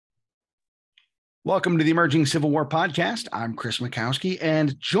Welcome to the Emerging Civil War podcast. I'm Chris Mikowski,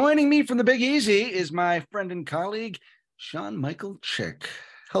 and joining me from the Big Easy is my friend and colleague, Sean Michael Chick.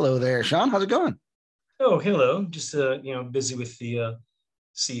 Hello there, Sean. How's it going? Oh, hello. Just busy with the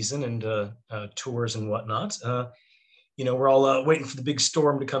season and tours and whatnot. We're all waiting for the big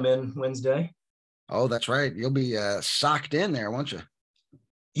storm to come in Wednesday. Oh, that's right. You'll be socked in there, won't you?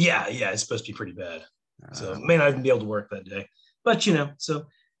 Yeah, it's supposed to be pretty bad. So may not even be able to work that day. But so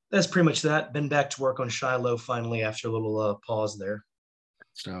that's pretty much that. Been back to work on Shiloh finally after a little pause there.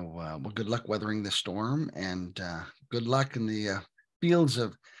 So, well, good luck weathering the storm, and good luck in the fields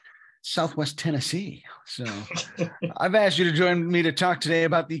of Southwest Tennessee. So I've asked you to join me to talk today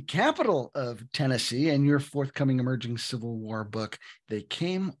about the capital of Tennessee and your forthcoming Emerging Civil War book, They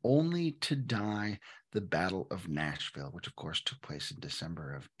Came Only to Die, the Battle of Nashville, which of course took place in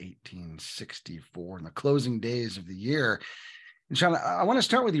December of 1864 in the closing days of the year. And Sean, I want to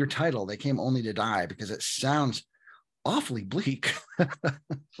start with your title, They Came Only to Die, because it sounds awfully bleak.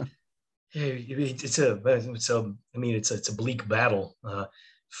 It's a bleak battle.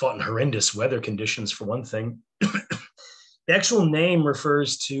 Fought in horrendous weather conditions, for one thing. The actual name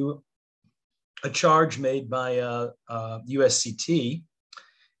refers to a charge made by USCT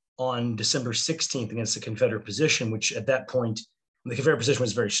on December 16th against the Confederate position, which at that point, the Confederate position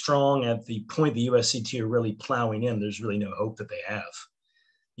was very strong. At the point the USCT are really plowing in, there's really no hope that they have,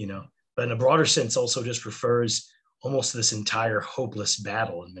 But in a broader sense, also just refers almost to this entire hopeless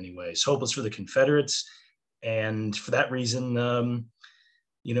battle in many ways. Hopeless for the Confederates, and for that reason,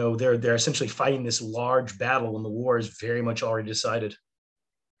 they're essentially fighting this large battle when the war is very much already decided.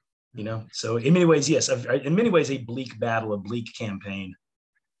 So in many ways, yes, in many ways, a bleak battle, a bleak campaign.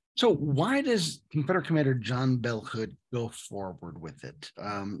 So why does Confederate Commander John Bell Hood go forward with it?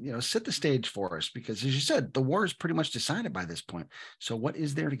 Set the stage for us, because as you said, the war is pretty much decided by this point. So what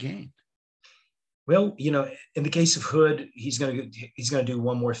is there to gain? Well, in the case of Hood, he's going to do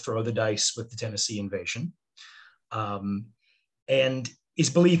one more throw of the dice with the Tennessee invasion. And his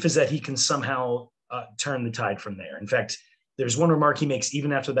belief is that he can somehow turn the tide from there. In fact, there's one remark he makes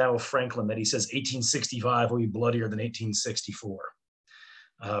even after the Battle of Franklin that he says 1865 will be bloodier than 1864.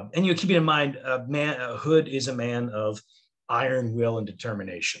 And keeping in mind, Hood is a man of iron will and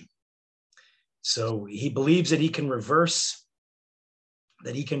determination. So he believes that he can reverse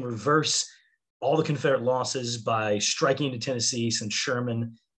all the Confederate losses by striking into Tennessee, since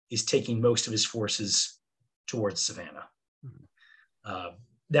Sherman is taking most of his forces towards Savannah.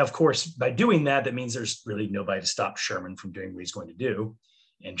 Now, of course, by doing that, that means there's really nobody to stop Sherman from doing what he's going to do.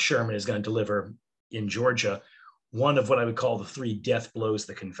 And Sherman is going to deliver in Georgia one of what I would call the three death blows of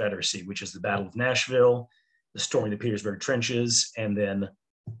the Confederacy, which is the Battle of Nashville, the storming the Petersburg trenches, and then,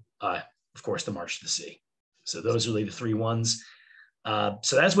 of course, the March to the Sea. So those are really the three ones.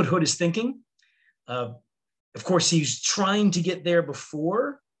 So that's what Hood is thinking. Of course, he's trying to get there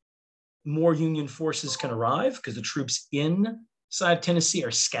before more Union forces can arrive, because the troops inside Tennessee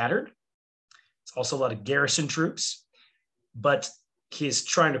are scattered. It's also a lot of garrison troops, but his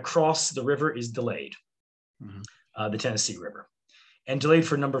trying to cross the river is delayed, the Tennessee River, and delayed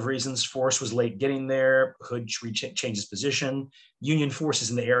for a number of reasons. Force was late getting there. Hood changed his position. Union forces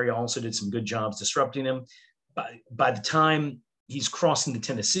in the area also did some good jobs disrupting him. By the time he's crossing the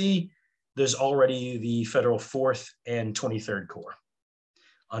Tennessee, there's already the Federal 4th and 23rd Corps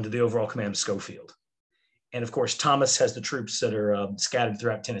under the overall command of Schofield. And of course, Thomas has the troops that are scattered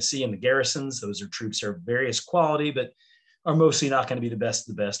throughout Tennessee and the garrisons. Those are troops that are of various quality, but are mostly not going to be the best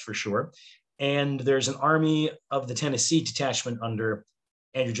of the best for sure. And there's an Army of the Tennessee detachment under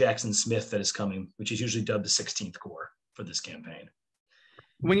Andrew Jackson Smith that is coming, which is usually dubbed the 16th Corps for this campaign.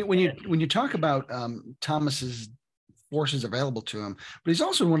 When you talk about Thomas's forces available to him, but he's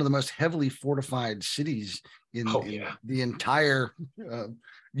also one of the most heavily fortified cities in the entire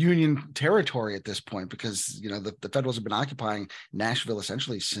Union territory at this point, because the Federals have been occupying Nashville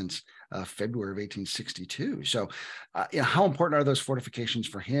essentially since February of 1862. So how important are those fortifications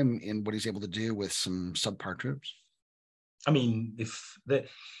for him in what he's able to do with some subpar troops? I mean, if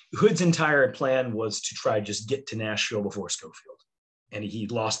Hood's entire plan was to try to just get to Nashville before Schofield, and he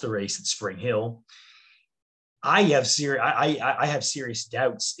lost the race at Spring Hill. I have serious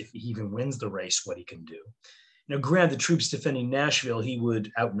doubts if he even wins the race, what he can do. Granted, the troops defending Nashville, he would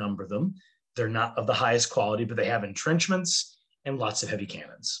outnumber them. They're not of the highest quality, but they have entrenchments and lots of heavy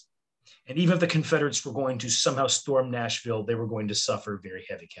cannons. And even if the Confederates were going to somehow storm Nashville, they were going to suffer very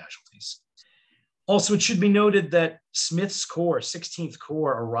heavy casualties. Also, it should be noted that Smith's Corps, 16th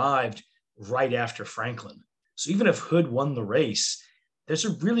Corps, arrived right after Franklin. So even if Hood won the race, there's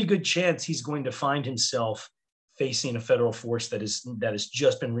a really good chance he's going to find himself facing a federal force that has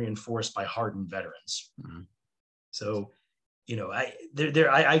just been reinforced by hardened veterans. Mm-hmm. So, I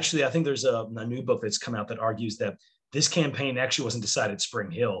think there's a new book that's come out that argues that this campaign actually wasn't decided at Spring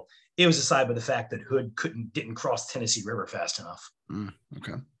Hill. It was decided by the fact that Hood didn't cross the Tennessee River fast enough.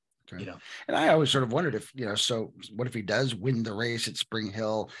 Okay. And I always sort of wondered if, so what if he does win the race at Spring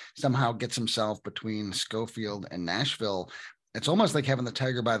Hill, somehow gets himself between Schofield and Nashville? It's almost like having the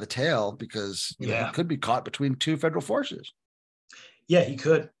tiger by the tail, because he could be caught between two federal forces. Yeah, he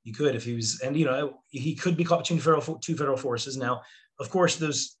could if he was, and he could be caught between two federal forces. Now, of course,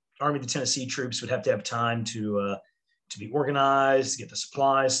 those Army of the Tennessee troops would have to have time to be organized, to get the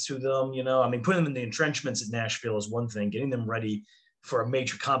supplies to them. Putting them in the entrenchments at Nashville is one thing. Getting them ready for a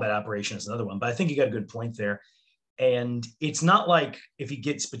major combat operation is another one. But I think you got a good point there. And it's not like if he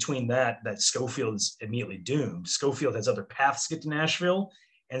gets between that Schofield is immediately doomed. Schofield has other paths to get to Nashville,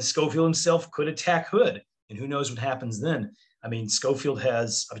 and Schofield himself could attack Hood, and who knows what happens then. Schofield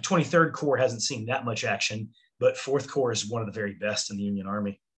has, 23rd Corps hasn't seen that much action, but 4th Corps is one of the very best in the Union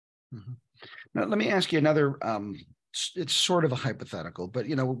Army. Mm-hmm. Now, let me ask you another, it's sort of a hypothetical, but,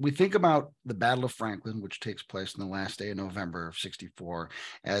 we think about the Battle of Franklin, which takes place on the last day of November of 1964,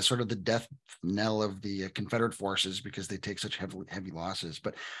 as sort of the death knell of the Confederate forces, because they take such heavy losses.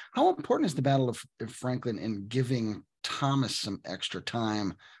 But how important is the Battle of Franklin in giving Thomas some extra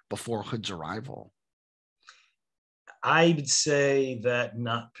time before Hood's arrival? I would say that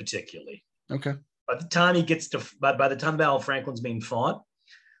not particularly. Okay. By the time by the time the Battle of Franklin's being fought,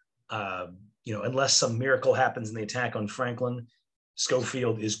 unless some miracle happens in the attack on Franklin,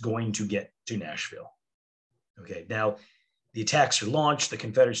 Schofield is going to get to Nashville. Okay. Now, the attacks are launched. The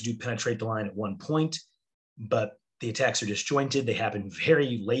Confederates do penetrate the line at one point, but the attacks are disjointed. They happen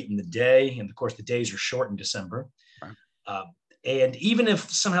very late in the day, and of course, the days are short in December. Right. And even if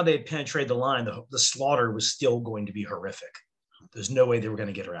somehow they had penetrated the line, the slaughter was still going to be horrific. There's no way they were going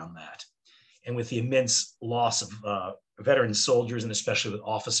to get around that. And with the immense loss of veteran soldiers, and especially with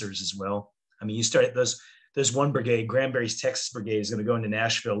officers as well. You start at those one brigade, Granbury's Texas Brigade, is going to go into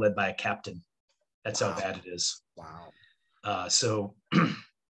Nashville led by a captain. That's how bad it is. Wow. So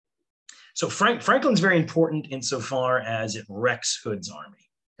Franklin's very important insofar as it wrecks Hood's army.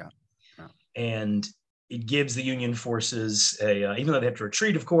 Yeah. And it gives the Union forces even though they have to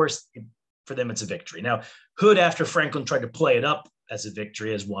retreat, of course, for them, it's a victory. Now, Hood, after Franklin tried to play it up as a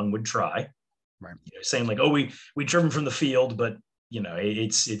victory, as one would try, right? Saying like, "Oh, we drove him from the field," but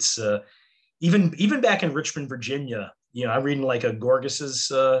it's even back in Richmond, Virginia. I'm reading like a Gorgas's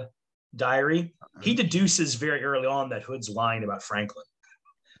diary. He deduces very early on that Hood's lying about Franklin,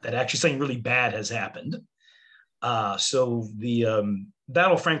 that actually something really bad has happened. So the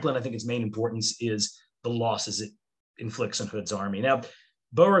Battle of Franklin, I think its main importance is the losses it inflicts on Hood's army. Now,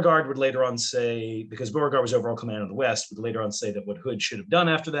 Beauregard would later on say, because Beauregard was overall commander of the West, would later on say that what Hood should have done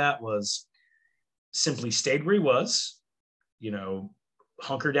after that was simply stayed where he was,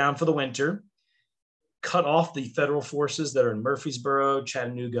 hunker down for the winter, cut off the federal forces that are in Murfreesboro,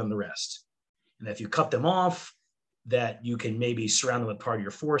 Chattanooga, and the rest. And if you cut them off, that you can maybe surround them with part of your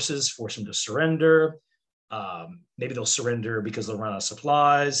forces, force them to surrender. Maybe they'll surrender because they'll run out of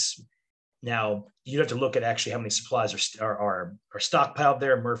supplies. Now, you have to look at actually how many supplies are stockpiled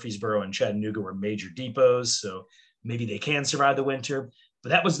there. Murfreesboro and Chattanooga were major depots, so maybe they can survive the winter. But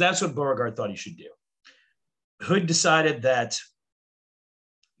that's what Beauregard thought he should do. Hood decided that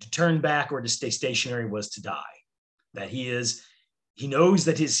to turn back or to stay stationary was to die. That he knows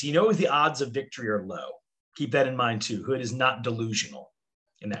the odds of victory are low. Keep that in mind too. Hood is not delusional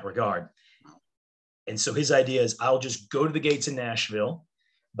in that regard. And so his idea is, I'll just go to the gates in Nashville.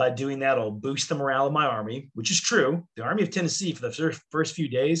 By doing that, I'll boost the morale of my army, which is true. The Army of Tennessee, for the first few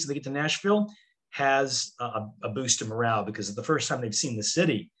days they get to Nashville, has a boost of morale because it's the first time they've seen the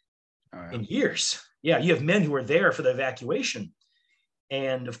city in years. Yeah, you have men who are there for the evacuation.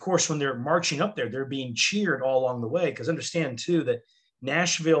 And of course, when they're marching up there, they're being cheered all along the way. Because understand, too, that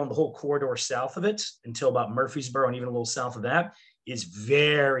Nashville and the whole corridor south of it, until about Murfreesboro and even a little south of that, is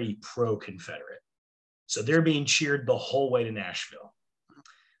very pro-Confederate. So they're being cheered the whole way to Nashville.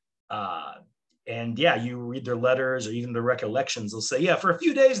 And yeah, you read their letters or even their recollections, they'll say, yeah, for a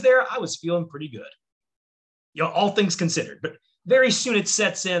few days there, I was feeling pretty good. All things considered. But very soon it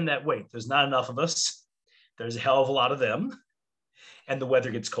sets in that, wait, there's not enough of us. There's a hell of a lot of them. And the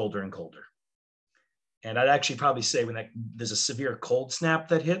weather gets colder and colder. And I'd actually probably say when there's a severe cold snap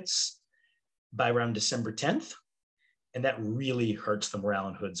that hits by around December 10th, and that really hurts the morale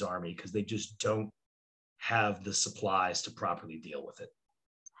in Hood's army because they just don't have the supplies to properly deal with it.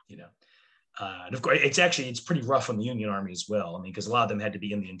 And of course, it's pretty rough on the Union Army as well. Because a lot of them had to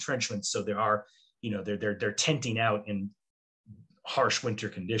be in the entrenchments. So there are they're tenting out in harsh winter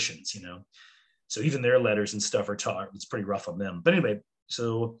conditions, So even their letters and stuff it's pretty rough on them. But anyway,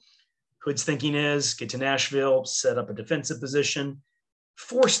 so Hood's thinking is get to Nashville, set up a defensive position,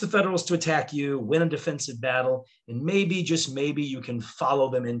 force the Federals to attack you, win a defensive battle, and maybe, just maybe, you can follow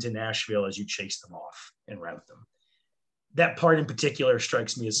them into Nashville as you chase them off and rout them. That part in particular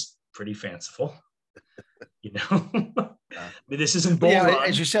strikes me as pretty fanciful. I mean, this isn't Bull Run.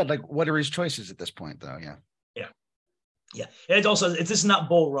 As you said, like, what are his choices at this point, though? Yeah. And this is not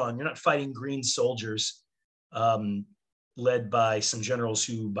Bull Run. You're not fighting green soldiers led by some generals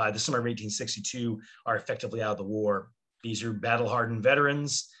who, by the summer of 1862, are effectively out of the war. These are battle-hardened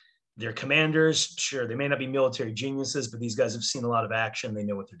veterans. They're commanders. Sure, they may not be military geniuses, but these guys have seen a lot of action. They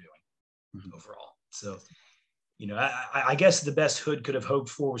know what they're doing overall. So, I guess the best Hood could have hoped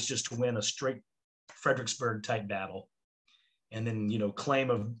for was just to win a straight Fredericksburg type battle, and then claim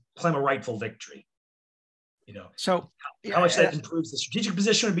a rightful victory. So how much that improves the strategic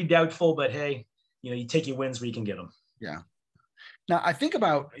position would be doubtful, but hey, you take your wins where you can get them. Yeah. Now I think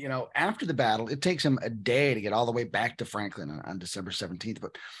about, after the battle, it takes him a day to get all the way back to Franklin on December 17th.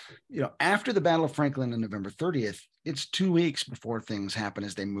 But, after the Battle of Franklin on November 30th, it's 2 weeks before things happen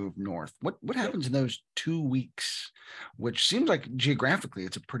as they move north. What happens in those 2 weeks, which seems like geographically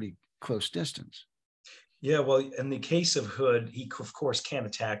it's a pretty close distance? Yeah, well, in the case of Hood, he of course can't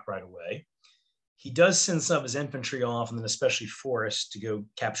attack right away. He does send some of his infantry off, and then especially Forrest, to go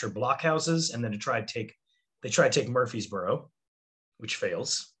capture blockhouses, and then to try to take Murfreesboro, which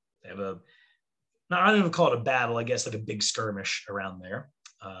fails. They have I don't even call it a battle, I guess, like a big skirmish around there.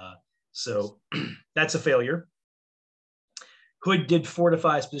 So that's a failure. Hood did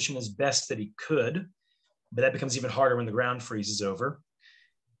fortify his position as best that he could, but that becomes even harder when the ground freezes over.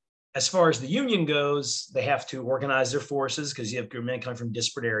 As far as the Union goes, they have to organize their forces because you have men coming from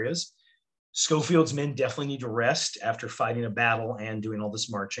disparate areas. Schofield's men definitely need to rest after fighting a battle and doing all this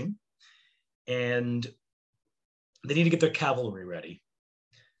marching. And they need to get their cavalry ready.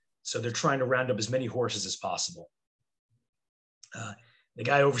 So they're trying to round up as many horses as possible. The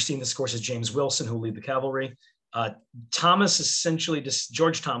guy overseeing this course is James Wilson, who will lead the cavalry. George Thomas,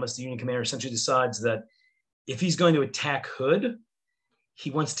 the Union commander, essentially decides that if he's going to attack Hood, he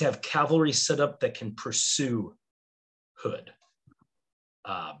wants to have cavalry set up that can pursue Hood.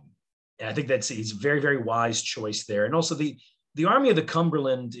 And I think he's a very, very wise choice there. And also the Army of the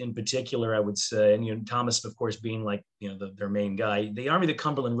Cumberland in particular, I would say, and Thomas, of course, being like their main guy, the Army of the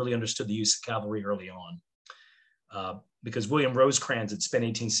Cumberland really understood the use of cavalry early on, because William Rosecrans had spent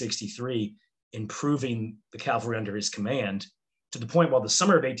 1863 improving the cavalry under his command to the point while the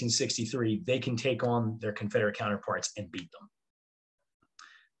summer of 1863 they can take on their Confederate counterparts and beat them.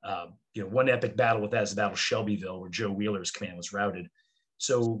 One epic battle with that is the Battle of Shelbyville, where Joe Wheeler's command was routed.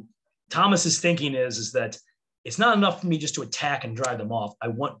 So Thomas's thinking is that it's not enough for me just to attack and drive them off. I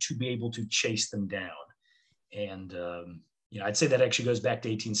want to be able to chase them down. And, I'd say that actually goes back to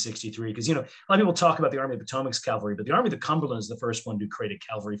 1863 because, a lot of people talk about the Army of Potomac's cavalry, but the Army of the Cumberland is the first one to create a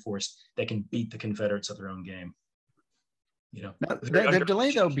cavalry force that can beat the Confederates at their own game. Now, the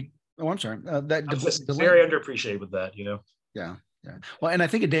delay, though, I'm sorry. Very underappreciated with that, Yeah. Yeah. Well, and I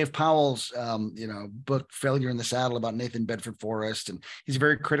think of Dave Powell's, book "Failure in the Saddle" about Nathan Bedford Forrest, and he's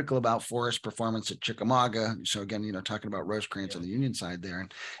very critical about Forrest's performance at Chickamauga. So again, talking about Rosecrans on the Union side there,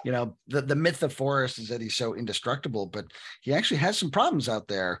 and the myth of Forrest is that he's so indestructible, but he actually has some problems out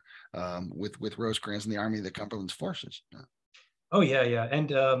there with Rosecrans and the Army of the Cumberland's forces. Oh yeah,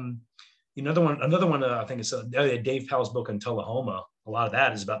 and another one. I think it's Dave Powell's book on Tullahoma. A lot of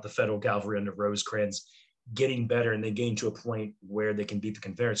that is about the Federal cavalry under Rosecrans getting better, and they gain to a point where they can beat the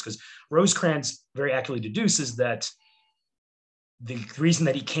Confederates, because Rosecrans very accurately deduces that the reason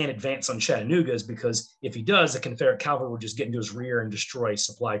that he can't advance on Chattanooga is because if he does, the Confederate cavalry will just get into his rear and destroy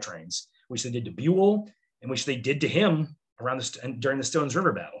supply trains, which they did to Buell and which they did to him during the Stones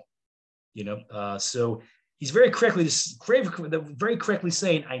River battle. So he's very correctly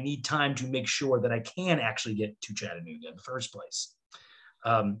saying, I need time to make sure that I can actually get to Chattanooga in the first place.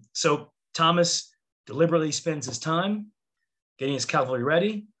 So Thomas deliberately spends his time getting his cavalry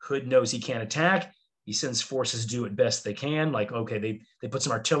ready. Hood knows he can't attack. He sends forces to do it best they can. Like, okay, they put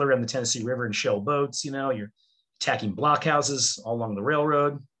some artillery on the Tennessee River and shell boats. You're attacking blockhouses all along the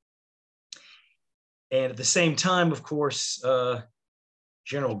railroad. And at the same time, of course,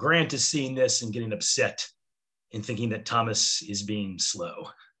 General Grant is seeing this and getting upset and thinking that Thomas is being slow.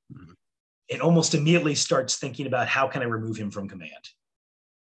 Mm-hmm. And almost immediately starts thinking about how can I remove him from command.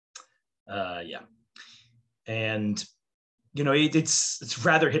 And it's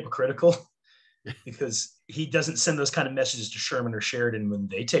rather hypocritical because he doesn't send those kind of messages to Sherman or Sheridan when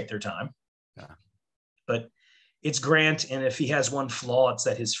they take their time. but it's Grant. And if he has one flaw, it's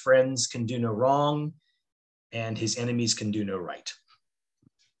that his friends can do no wrong and his enemies can do no right.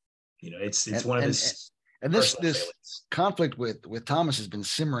 It's one of his and this conflict with Thomas has been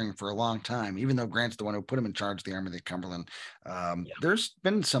simmering for a long time, even though Grant's the one who put him in charge of the Army of the Cumberland. There's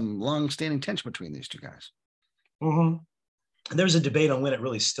been some long-standing tension between these two guys. Mm-hmm. And there's a debate on when it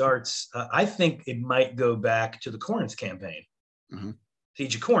really starts. I think it might go back to the Corinth campaign,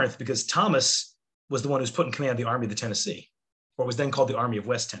 Siege of Corinth, because Thomas was the one who was put in command of the Army of the Tennessee, or was then called the Army of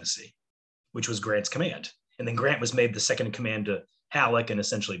West Tennessee, which was Grant's command. And then Grant was made the second in command to Halleck and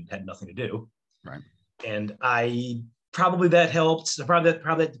essentially had nothing to do. Right. And probably that helped. Probably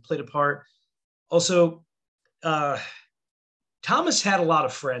that played a part. Also, Thomas had a lot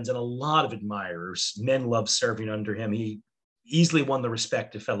of friends and a lot of admirers. Men loved serving under him. He easily won the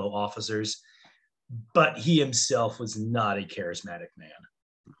respect of fellow officers, but he himself was not a charismatic man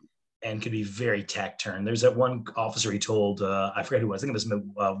and could be very taciturn. There's that one officer he told, I forget who it was. I think it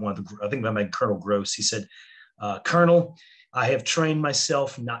was I think it might Colonel Gross. He said, "Colonel, I have trained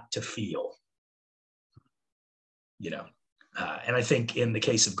myself not to feel." And I think in the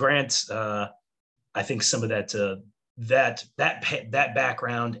case of Grant, I think some of that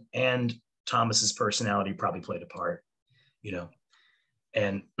background and Thomas's personality probably played a part.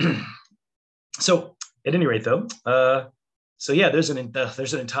 And so at any rate, though, there's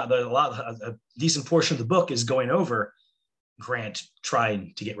a decent portion of the book is going over Grant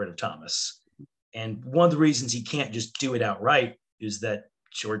trying to get rid of Thomas. And one of the reasons he can't just do it outright is that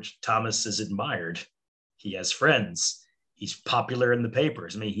George Thomas is admired. He has friends. He's popular in the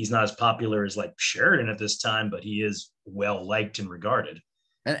papers. I mean, he's not as popular as like Sheridan at this time, but he is well liked and regarded.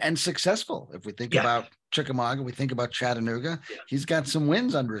 And successful. If we think about Chickamauga, we think about Chattanooga. He's got some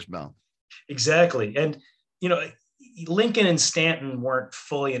wins under his belt. Exactly. And, Lincoln and Stanton weren't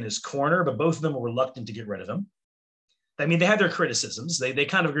fully in his corner, but both of them were reluctant to get rid of him. I mean, they had their criticisms. They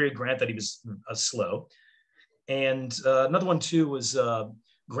kind of agreed with Grant that he was slow. And another one, too, was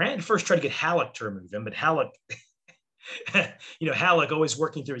Grant first tried to get Halleck to remove him, but Halleck, Halleck always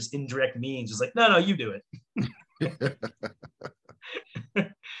working through his indirect means was like, no, you do it.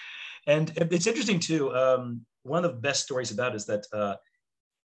 And it's interesting, too. One of the best stories about it is that,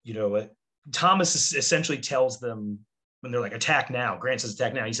 Thomas essentially tells them when they're like, attack now. Grant says,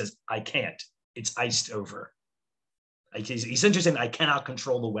 attack now. He says, I can't. It's iced over. He's essentially saying, I cannot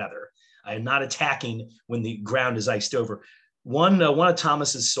control the weather. I am not attacking when the ground is iced over. One of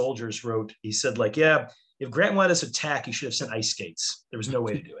Thomas's soldiers wrote, he said, like, yeah, if Grant wanted us to attack, he should have sent ice skates. There was no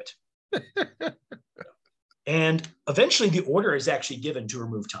way to do it. And eventually the order is actually given to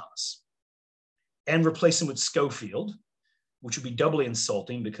remove Thomas and replace him with Schofield, which would be doubly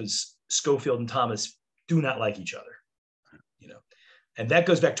insulting because Schofield and Thomas do not like each other. And that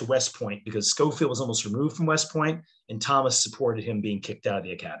goes back to West Point because Schofield was almost removed from West Point and Thomas supported him being kicked out of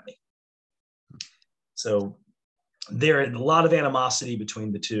the academy. So there is a lot of animosity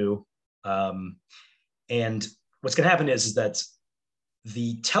between the two. And what's going to happen is that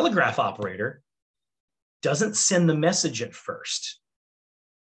the telegraph operator doesn't send the message at first.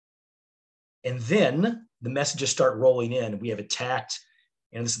 And then the messages start rolling in. We have attacked,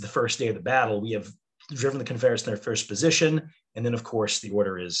 and this is the first day of the battle. We have driven the Confederates in their first position. And then, of course, the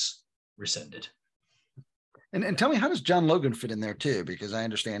order is rescinded. And tell me, how does John Logan fit in there too? Because I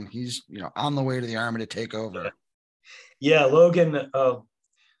understand he's, on the way to the Army to take over. Yeah, Logan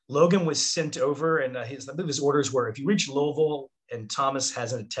was sent over, and I believe his orders were, if you reach Louisville and Thomas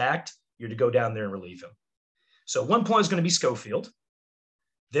hasn't attacked, you're to go down there and relieve him. So at one point it was going to be Schofield,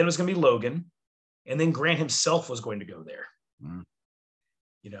 then it was going to be Logan, and then Grant himself was going to go there.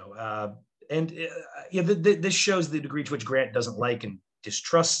 This shows the degree to which Grant doesn't like and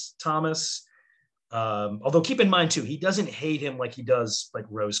distrusts Thomas. Although keep in mind too, he doesn't hate him like he does like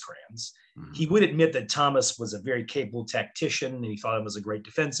Rosecrans. He would admit that Thomas was a very capable tactician and he thought him was a great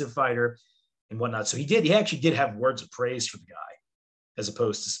defensive fighter and whatnot. So he actually did have words of praise for the guy as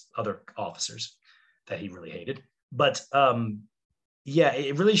opposed to other officers that he really hated. But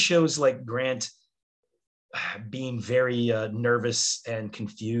it really shows like Grant being very nervous and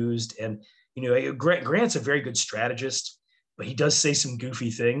confused. And, Grant's a very good strategist, but he does say some goofy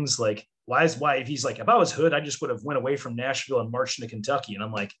things like, if he's like, if I was Hood, I just would have went away from Nashville and marched into Kentucky. And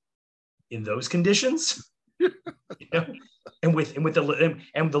I'm like, in those conditions, and with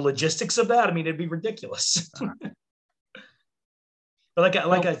the logistics of that, I mean, it'd be ridiculous. But I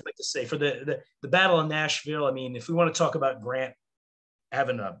like to say for the battle in Nashville, I mean, if we want to talk about Grant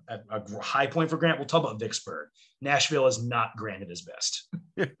having a high point for Grant, we'll talk about Vicksburg. Nashville is not Grant at his best.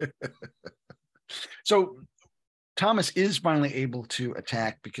 So Thomas is finally able to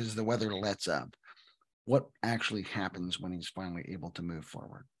attack because the weather lets up. what actually happens when he's finally able to move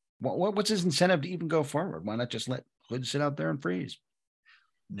forward? What's his incentive to even go forward? Why not just let Hood sit out there and freeze?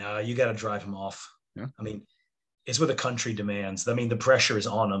 No, you got to drive him off. Yeah. I mean, it's what the country demands. I mean, the pressure is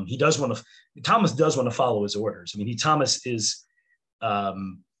on him. Thomas does want to follow his orders. I mean, Thomas is, I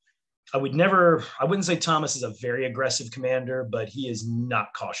wouldn't say Thomas is a very aggressive commander, but he is not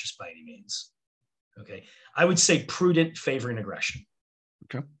cautious by any means. Okay. I would say prudent, favoring aggression.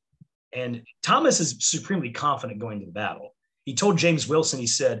 Okay. And Thomas is supremely confident going to the battle. He told James Wilson, he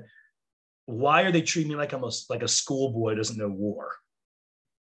said, "Why are they treating me like I'm like a schoolboy who doesn't know war?"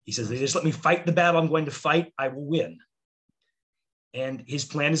 He says, "They just let me fight the battle I'm going to fight, I will win." And his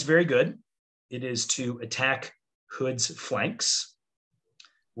plan is very good. It is to attack Hood's flanks,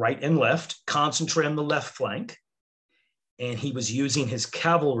 right and left, concentrate on the left flank. And he was using his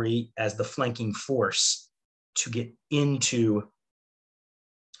cavalry as the flanking force to get into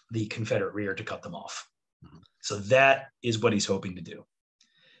the Confederate rear to cut them off. So that is what he's hoping to do.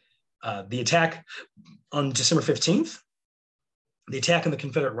 The attack on December 15th, the attack on the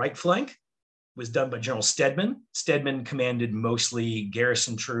Confederate right flank was done by General Stedman. Stedman commanded mostly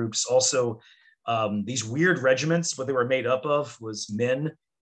garrison troops. Also, these weird regiments, what they were made up of was men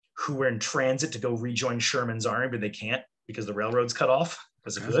who were in transit to go rejoin Sherman's army, but they can't because the railroad's cut off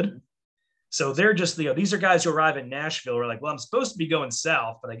because of Hood. So they're just, these are guys who arrive in Nashville who are like, well, I'm supposed to be going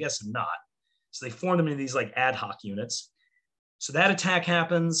south, but I guess I'm not. So they form them into these like ad hoc units. So that attack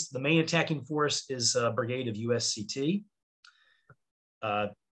happens. The main attacking force is a brigade of USCT.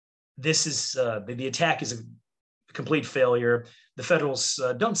 This is the attack is a complete failure. The Federals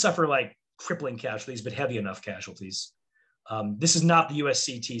don't suffer like crippling casualties, but heavy enough casualties. This is not the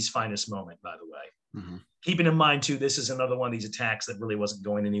USCT's finest moment, by the way. Mm-hmm. Keeping in mind too, this is another one of these attacks that really wasn't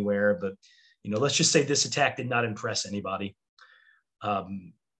going anywhere. But let's just say this attack did not impress anybody.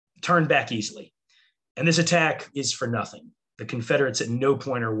 Turned back easily, and this attack is for nothing. The Confederates at no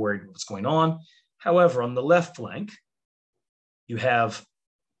point are worried what's going on. However, on the left flank, you have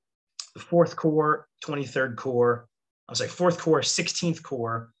the 4th Corps, 23rd Corps, 4th Corps, 16th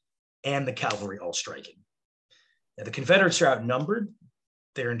Corps, and the cavalry all striking. Now, the Confederates are outnumbered.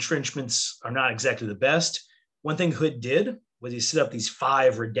 Their entrenchments are not exactly the best. One thing Hood did was he set up these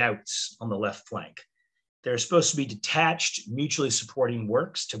 5 redoubts on the left flank. They're supposed to be detached, mutually supporting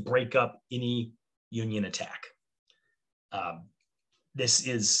works to break up any Union attack. This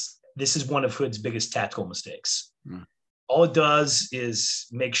is one of Hood's biggest tactical mistakes. Mm. All it does is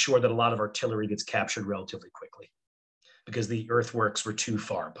make sure that a lot of artillery gets captured relatively quickly because the earthworks were too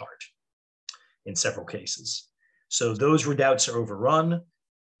far apart in several cases. So those redoubts are overrun.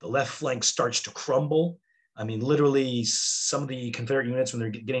 The left flank starts to crumble. I mean, literally, some of the Confederate units, when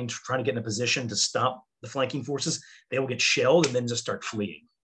they're trying to get in a position to stop the flanking forces, they will get shelled and then just start fleeing.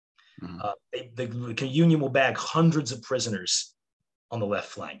 Mm-hmm. The Union will bag hundreds of prisoners on the left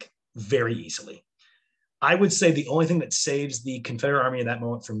flank very easily. I would say the only thing that saves the Confederate army in that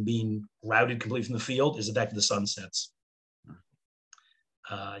moment from being routed completely from the field is the fact that the sun sets.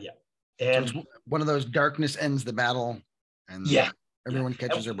 And so it's one of those darkness ends the battle, and everyone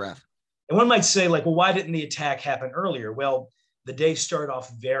catches their breath. And one might say, like, well, why didn't the attack happen earlier? Well, the day started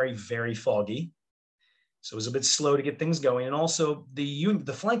off very, very foggy, so it was a bit slow to get things going. And also,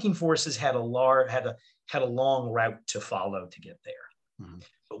 the flanking forces had a long route to follow to get there. Mm-hmm.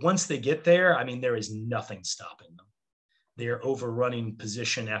 But once they get there, I mean, there is nothing stopping them. They're overrunning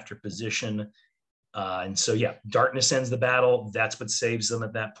position after position. And so, darkness ends the battle. That's what saves them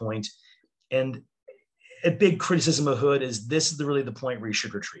at that point. And a big criticism of Hood is this is really the point where he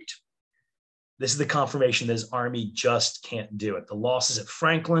should retreat. This is the confirmation that his army just can't do it. The losses at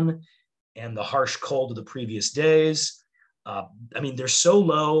Franklin and the harsh cold of the previous days. I mean, they're so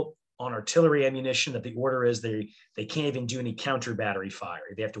low on artillery ammunition that the order is they can't even do any counter battery fire.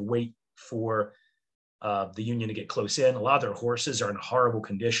 They have to wait for the Union to get close in. A lot of their horses are in horrible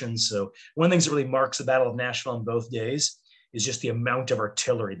conditions. So one of the things that really marks the Battle of Nashville on both days is just the amount of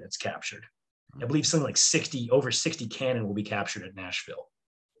artillery that's captured. I believe something like over 60 cannon will be captured at Nashville.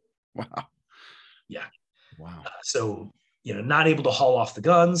 Wow. Yeah. Wow. So, not able to haul off the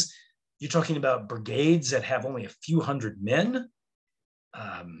guns. You're talking about brigades that have only a few hundred men.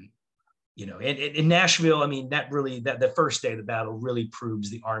 In Nashville, I mean, the first day of the battle really proves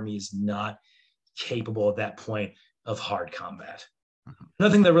the army is not capable at that point of hard combat. Mm-hmm.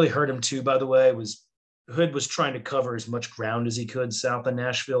 Another thing that really hurt him too, by the way, was Hood was trying to cover as much ground as he could south of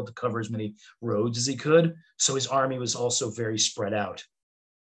Nashville to cover as many roads as he could. So his army was also very spread out.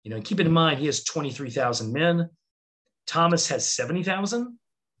 And keep in mind, he has 23,000 men. Thomas has 70,000,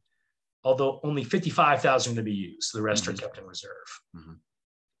 although only 55,000 to be used. The rest are kept in reserve.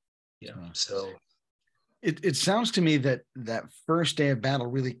 Mm-hmm. So It sounds to me that that first day of battle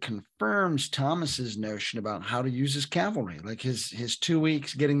really confirms Thomas's notion about how to use his cavalry. Like his 2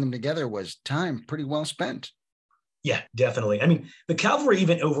 weeks getting them together was time pretty well spent. Yeah, definitely. I mean, the cavalry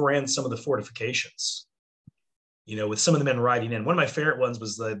even overran some of the fortifications, with some of the men riding in. One of my favorite ones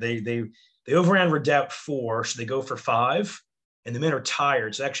was they overran Redoubt 4, so they go for 5, and the men are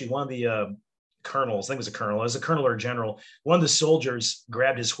tired. So actually one of the colonels, I think it was a colonel, as a colonel or a general, one of the soldiers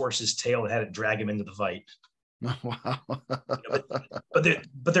grabbed his horse's tail and had it drag him into the fight. Oh, wow.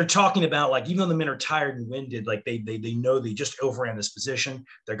 but they're talking about, like, even though the men are tired and winded, like they know they just overran this position,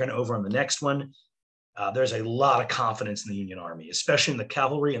 they're going to overrun the next one. There's a lot of confidence in the Union Army, especially in the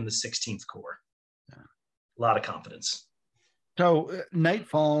cavalry and the 16th Corps. Yeah. A lot of confidence. So night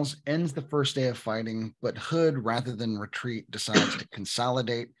falls, ends the first day of fighting, but Hood, rather than retreat, decides to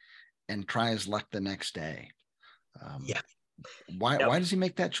consolidate and try his luck the next day. Why does he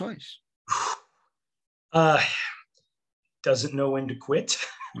make that choice? Doesn't know when to quit.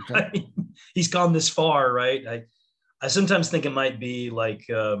 Okay. I mean, he's gone this far, right? I sometimes think it might be like,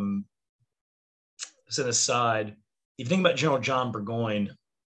 as an aside, if you think about General John Burgoyne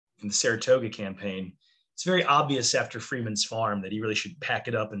in the Saratoga campaign, it's very obvious after Freeman's Farm that he really should pack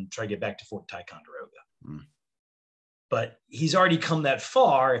it up and try to get back to Fort Ticonderoga. But he's already come that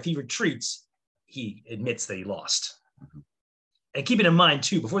far. If he retreats, he admits that he lost. Mm-hmm. And keeping in mind,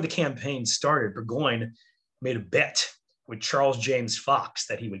 too, before the campaign started, Burgoyne made a bet with Charles James Fox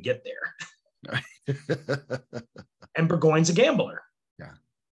that he would get there. And Burgoyne's a gambler.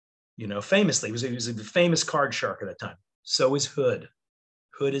 Yeah. Famously, he was a famous card shark at that time. So is Hood.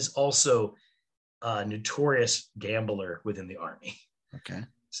 Hood is also a notorious gambler within the army. Okay.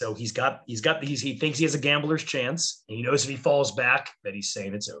 So he thinks he has a gambler's chance, and he knows if he falls back that he's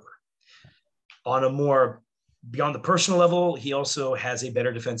saying it's over. On a more beyond the personal level, he also has a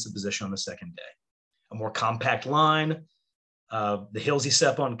better defensive position on the second day, a more compact line. The hills he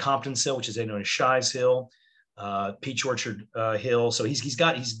set up on Compton's Hill, which is known as Shies Hill, Peach Orchard Hill. So he's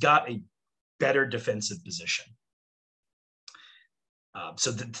got a better defensive position.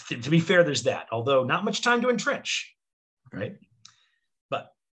 So to be fair, there's that. Although not much time to entrench, right?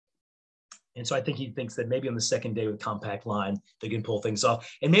 And so I think he thinks that maybe on the second day with compact line, they can pull things off.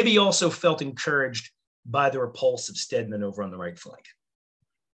 And maybe he also felt encouraged by the repulse of Stedman over on the right flank.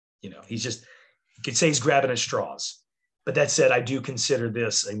 You could say he's grabbing at straws. But that said, I do consider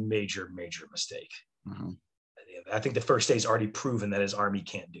this a major, major mistake. Mm-hmm. I think the first day's already proven that his army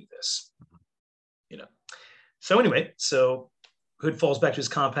can't do this. Mm-hmm. So anyway, Hood falls back to his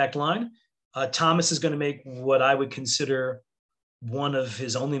compact line. Thomas is going to make what I would consider one of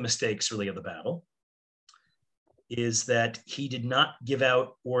his only mistakes, really, of the battle, is that he did not give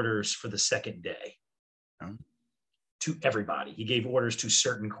out orders for the second day to everybody. He gave orders to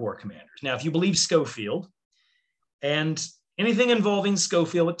certain corps commanders. Now, if you believe Schofield, and anything involving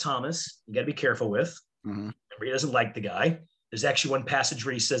Schofield with Thomas, you got to be careful with. Mm-hmm. He doesn't like the guy. There's actually one passage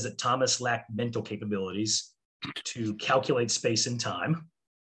where he says that Thomas lacked mental capabilities to calculate space and time.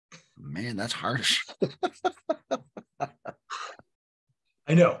 Man, that's harsh.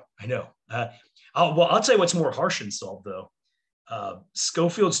 I know. I'll tell you what's more harsh insult, though.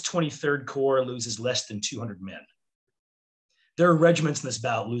 Schofield's 23rd Corps loses less than 200 men. There are regiments in this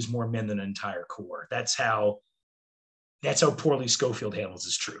battle lose more men than an entire corps. That's how poorly Schofield handles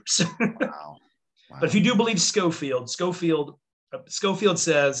his troops. Wow. But if you do believe Schofield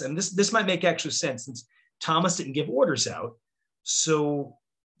says, and this might make extra sense since Thomas didn't give orders out. So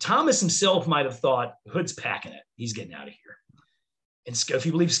Thomas himself might have thought, Hood's packing it. He's getting out of here. And if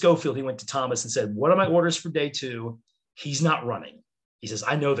you believe Schofield, he went to Thomas and said, what are my orders for day 2? He's not running. He says,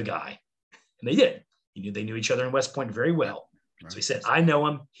 I know the guy. And they did. They knew each other in West Point very well. Right. So he said, I know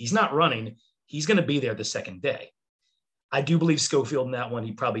him. He's not running. He's going to be there the second day. I do believe Schofield in that one.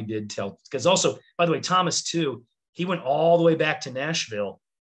 He probably did tell. Because also, by the way, Thomas, too, he went all the way back to Nashville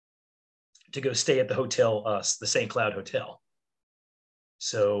to go stay at the hotel, the St. Cloud Hotel.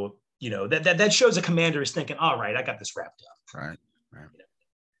 So, that shows a commander is thinking, all right, I got this wrapped up. Right.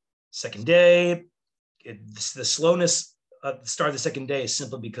 Second day, the slowness at the start of the second day is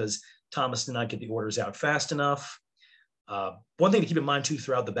simply because Thomas did not get the orders out fast enough. One thing to keep in mind, too,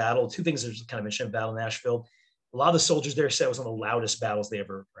 throughout the battle, two things that kind of mentioned in Battle of Nashville. A lot of the soldiers there said it was one of the loudest battles they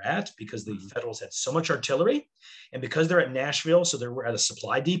ever were at because the Federals had so much artillery. And because they're at Nashville, so they're at a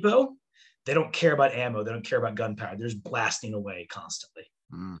supply depot, they don't care about ammo. They don't care about gunpowder. They're just blasting away constantly.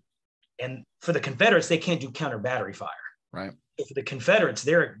 Mm. And for the Confederates, they can't do counter battery fire. Right. So for the Confederates,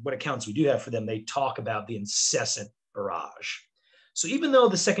 what accounts we do have for them, they talk about the incessant barrage. So even though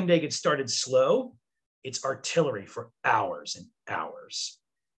the second day gets started slow, it's artillery for hours and hours.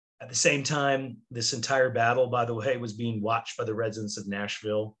 At the same time, this entire battle, by the way, was being watched by the residents of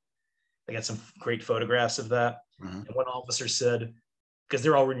Nashville. They got some great photographs of that. And one officer said, because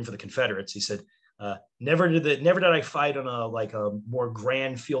they're all rooting for the Confederates, he said, never did I fight on a more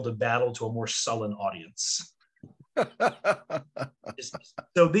grand field of battle to a more sullen audience. Just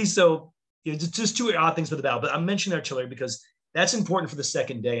two odd things for the battle. But I'm mentioning artillery because that's important for the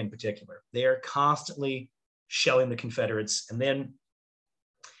second day in particular. They are constantly shelling the Confederates. And then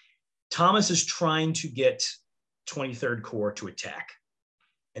Thomas is trying to get 23rd Corps to attack,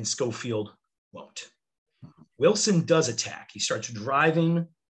 and Schofield won't. Wilson does attack. He starts driving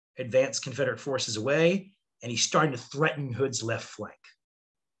advanced Confederate forces away, and he's starting to threaten Hood's left flank.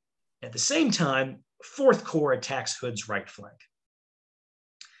 At the same time, 4th Corps attacks Hood's right flank.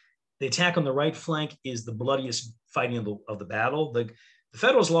 The attack on the right flank is the bloodiest fighting of the battle. The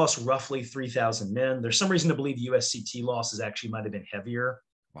Federals lost roughly 3,000 men. There's some reason to believe the USCT losses actually might have been heavier,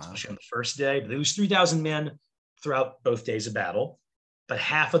 especially on the first day. But they lose 3,000 men throughout both days of battle, but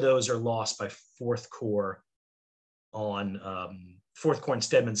half of those are lost by 4th Corps on 4th Corps and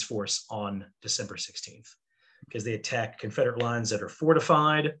Stedman's force on December 16th, because they attack Confederate lines that are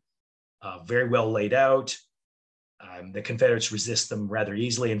fortified, very well laid out. The Confederates resist them rather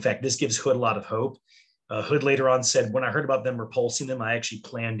easily. In fact, this gives Hood a lot of hope. Hood later on said, when I heard about them repulsing them, I actually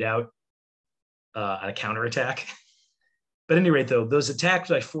planned out a counterattack. But at any rate, though, those attacks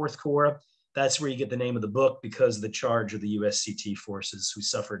by 4th Corps, that's where you get the name of the book, because of the charge of the USCT forces, who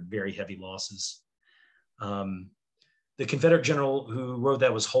suffered very heavy losses. The Confederate general who wrote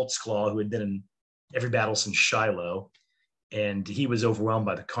that was Holtzclaw, who had been in every battle since Shiloh, and he was overwhelmed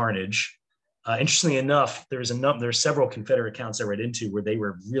by the carnage. Interestingly enough, there are several Confederate accounts I read into where they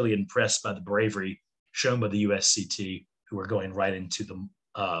were really impressed by the bravery shown by the USCT, who were going right into them,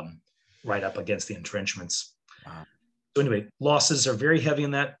 right up against the entrenchments. Wow. So anyway, losses are very heavy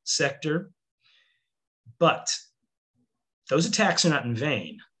in that sector, but those attacks are not in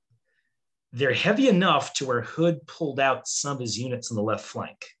vain. They're heavy enough to where Hood pulled out some of his units on the left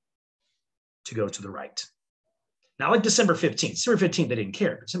flank to go to the right. Not like December 15th. December 15th, they didn't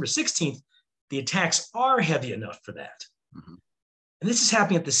care. December 16th, the attacks are heavy enough for that. Mm-hmm. And this is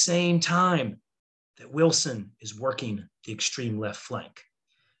happening at the same time that Wilson is working the extreme left flank.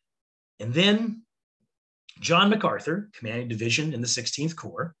 And then John MacArthur, commanding division in the 16th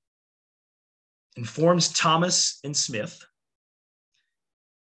Corps, informs Thomas and Smith,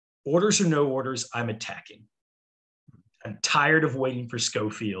 orders or no orders, I'm attacking. I'm tired of waiting for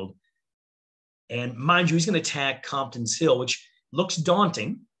Schofield. And mind you, he's going to attack Compton's Hill, which looks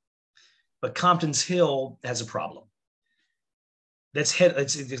daunting, but Compton's Hill has a problem. It's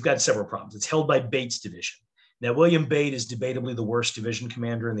got several problems. It's held by Bates' division. Now, William Bate is debatably the worst division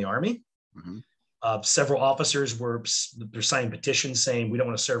commander in the Army. Mm-hmm. Several officers they're signing petitions saying, we don't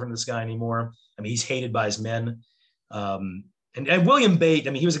want to serve under this guy anymore. I mean, he's hated by his men. And William Bate,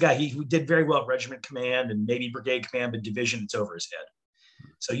 I mean, he was a guy, he did very well at regiment command and maybe brigade command, but division, it's over his head.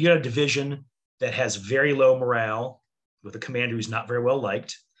 So you got a division that has very low morale with a commander who's not very well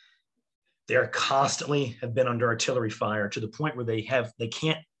liked. They're constantly have been under artillery fire to the point where they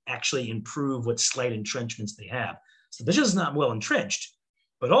can't actually improve what slight entrenchments they have. So the division is not well entrenched,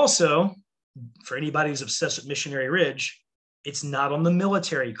 but also for anybody who's obsessed with Missionary Ridge, it's not on the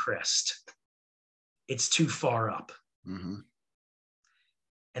military crest. It's too far up. Mm-hmm.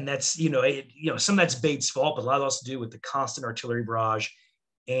 And that's, some of that's Bates' fault, but a lot of it has to do with the constant artillery barrage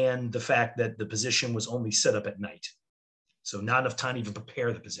and the fact that the position was only set up at night. So not enough time to even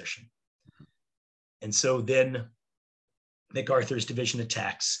prepare the position. And so then MacArthur's division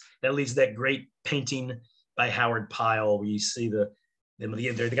attacks. That leads to that great painting by Howard Pyle where you see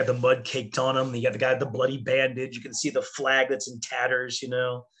they got the mud caked on them. You got the guy with the bloody bandage. You can see the flag that's in tatters, and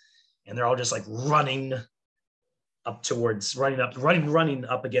they're all just like running up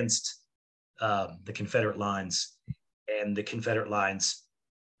against the Confederate lines, and the Confederate lines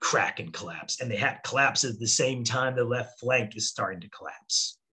crack and collapse. And they have collapse at the same time the left flank is starting to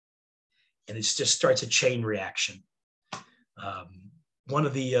collapse. And it just starts a chain reaction. One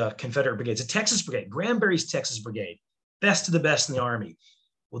of the Confederate brigades, a Texas brigade, Granbury's Texas Brigade, best of the best in the Army.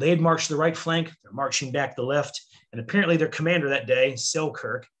 Well, they had marched to the right flank. They're marching back to the left. And apparently their commander that day,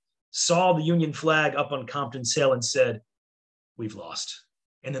 Selkirk, saw the Union flag up on Compton's Hill and said, we've lost.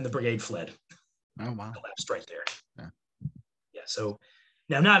 And then the brigade fled. Oh, wow. Collapsed right there. Yeah. So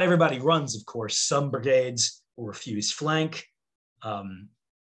now not everybody runs, of course. Some brigades will refuse flank.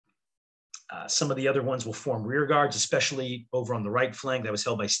 Some of the other ones will form rear guards, especially over on the right flank that was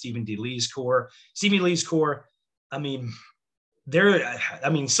held by Stephen D. Lee's Corps. Stephen D. Lee's Corps, some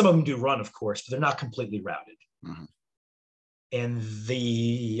of them do run, of course, but they're not completely routed. Mm-hmm. and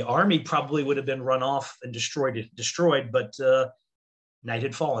the army probably would have been run off and destroyed, but night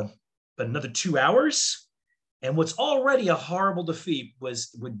had fallen. But another 2 hours, and what's already a horrible defeat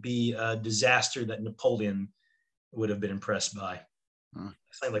would be a disaster that Napoleon would have been impressed by.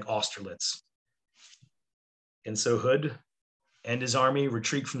 Something like Austerlitz. And so Hood and his army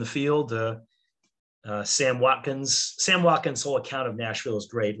retreat from the field. Sam Watkins' whole account of Nashville is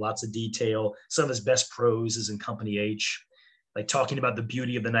great. Lots of detail. Some of his best prose is in Company H, like talking about the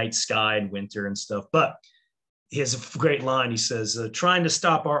beauty of the night sky and winter and stuff. But he has a great line. He says, trying to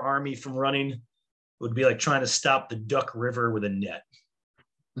stop our army from running would be like trying to stop the Duck River with a net.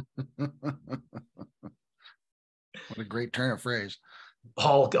 What a great turn of phrase.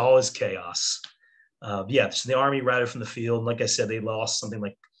 All is chaos. So the army routed from the field. And like I said, they lost something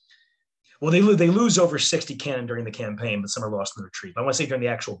like, well, they lose over 60 cannon during the campaign, but some are lost in the retreat. But I want to say during the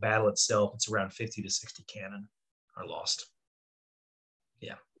actual battle itself, it's around 50 to 60 cannon are lost.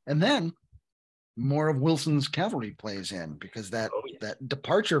 Yeah. And then more of Wilson's cavalry plays in, because that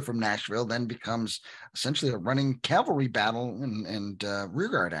departure from Nashville then becomes essentially a running cavalry battle and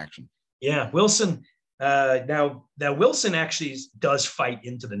rearguard action. Yeah, Wilson. Now Wilson actually does fight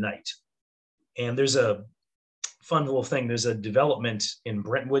into the night, and there's a fun little thing. There's a development in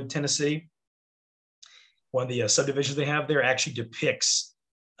Brentwood, Tennessee. One of the subdivisions they have there actually depicts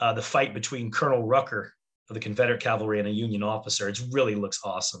the fight between Colonel Rucker of the Confederate cavalry and a Union officer. It really looks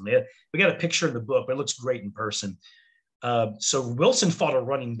awesome. We got a picture in the book, but it looks great in person. So Wilson fought a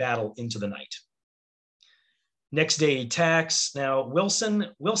running battle into the night. Next day he attacks. Now Wilson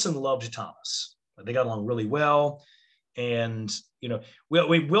loved Thomas. They got along really well. And,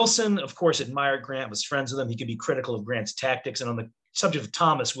 Wilson, of course, admired Grant, was friends with him. He could be critical of Grant's tactics. And on the subject of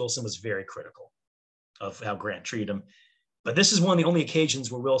Thomas, Wilson was very critical of how Grant treated him. But this is one of the only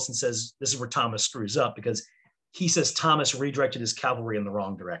occasions where Wilson says this is where Thomas screws up, because he says Thomas redirected his cavalry in the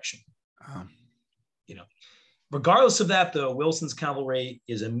wrong direction. Regardless of that, though, Wilson's cavalry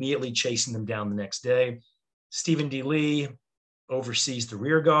is immediately chasing them down the next day. Stephen D. Lee oversees the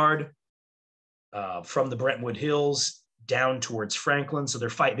rear guard from the Brentwood Hills down towards Franklin. So they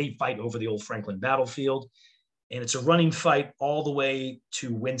fight over the old Franklin battlefield. And it's a running fight all the way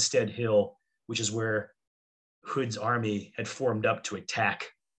to Winstead Hill, which is where Hood's army had formed up to attack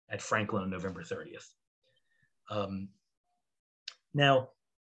at Franklin on November 30th. Now,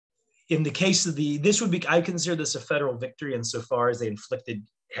 in the case of I consider this a Federal victory insofar as they inflicted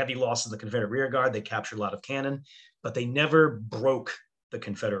heavy loss on the Confederate rear guard. They captured a lot of cannon, but they never broke the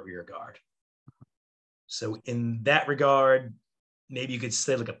Confederate rear guard. So in that regard, maybe you could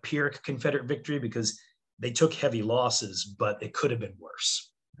say like a Pyrrhic Confederate victory, because they took heavy losses, but it could have been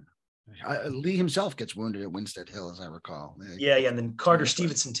worse. Lee himself gets wounded at Winstead Hill, as I recall. Yeah, and then Carter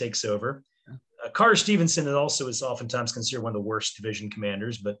Stevenson takes over. Carter Stevenson is oftentimes considered one of the worst division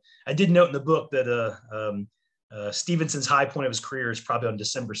commanders, but I did note in the book that Stevenson's high point of his career is probably on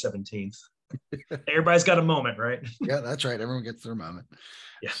December 17th. Everybody's got a moment, right? Yeah, that's right. Everyone gets their moment.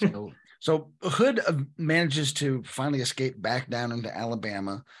 Yeah. So Hood manages to finally escape back down into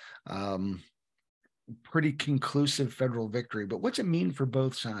Alabama. Pretty conclusive Federal victory, but what's it mean for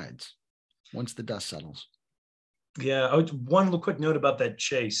both sides once the dust settles? Yeah, one little quick note about that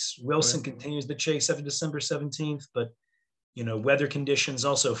chase. Wilson continues the chase after December 17th, but weather conditions,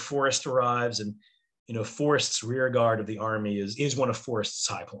 also Forrest arrives, and Forrest's rear guard of the army is one of Forrest's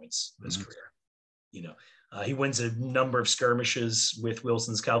high points of his career. He wins a number of skirmishes with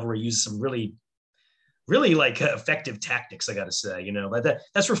Wilson's cavalry, uses some really like effective tactics, I got to say.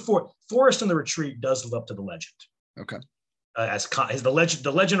 That's where Forrest in the retreat does live up to the legend. Okay. As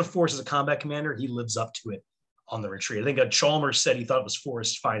the legend of Forrest as a combat commander, he lives up to it on the retreat. I think Chalmers said he thought it was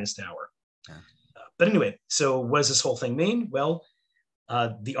Forrest's finest hour. Yeah. But anyway, so what does this whole thing mean? Well,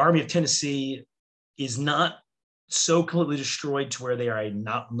 the Army of Tennessee is not so completely destroyed to where they are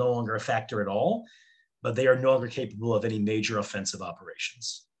no longer a factor at all, but they are no longer capable of any major offensive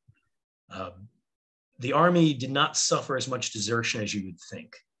operations. The Army did not suffer as much desertion as you would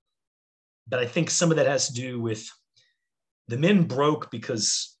think. But I think some of that has to do with the men broke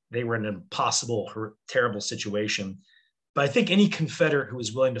because they were in an impossible, terrible situation. But I think any Confederate who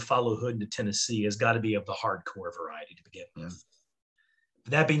is willing to follow Hood into Tennessee has got to be of the hardcore variety to begin with.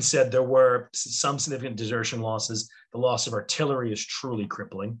 That being said, there were some significant desertion losses. The loss of artillery is truly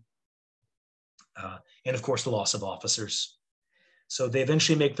crippling. And of course, the loss of officers. So they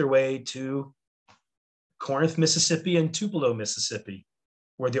eventually make their way to Corinth, Mississippi, and Tupelo, Mississippi,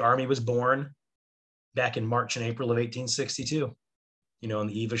 where the Army was born back in March and April of 1862, on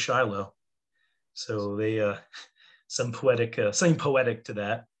the eve of Shiloh. So they, something poetic to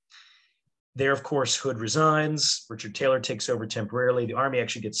that. There, of course, Hood resigns. Richard Taylor takes over temporarily. The army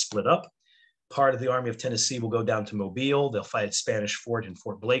actually gets split up. Part of the Army of Tennessee will go down to Mobile. They'll fight at Spanish Fort and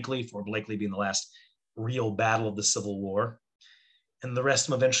Fort Blakely being the last real battle of the Civil War. And the rest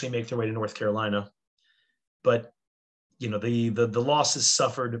of them eventually make their way to North Carolina. But, the losses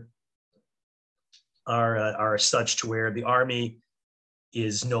suffered are such to where the army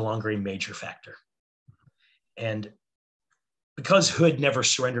is no longer a major factor. And because Hood never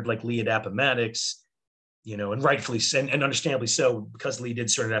surrendered like Lee at Appomattox, and rightfully and understandably so, because Lee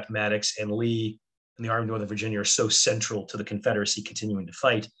did surrender at Appomattox, and Lee and the Army of Northern Virginia are so central to the Confederacy continuing to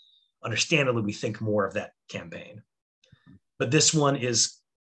fight, understandably, we think more of that campaign. But this one is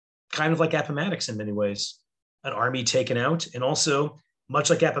kind of like Appomattox in many ways, an army taken out. And also, much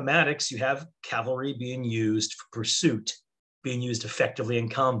like Appomattox, you have cavalry being used for pursuit, being used effectively in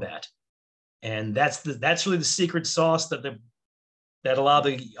combat. And that's really the secret sauce that a lot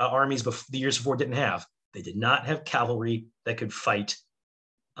of the armies the years before didn't have. They did not have cavalry that could fight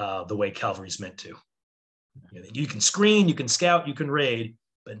the way cavalry is meant to. You can screen, you can scout, you can raid,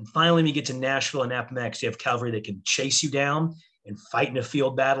 but finally when you get to Nashville and Appomattox, you have cavalry that can chase you down and fight in a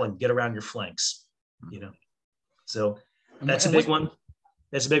field battle and get around your flanks. So that's a big one.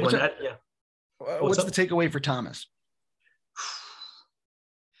 That's a big one. Yeah. What's the takeaway for Thomas?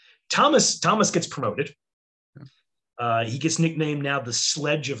 Thomas gets promoted. He gets nicknamed now the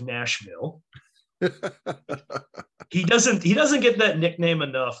Sledge of Nashville. He doesn't get that nickname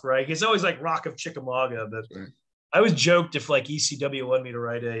enough, right? He's always like Rock of Chickamauga, but right. I always joked if like ECW wanted me to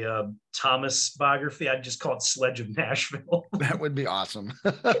write a Thomas biography, I'd just call it Sledge of Nashville. That would be awesome.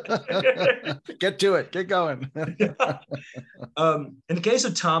 Get to it. Get going. In the case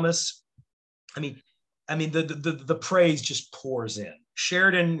of Thomas, I mean, the praise just pours in.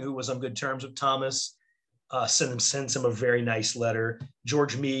 Sheridan, who was on good terms with Thomas, sends him a very nice letter.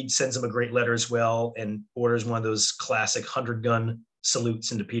 George Meade sends him a great letter as well and orders one of those classic 100-gun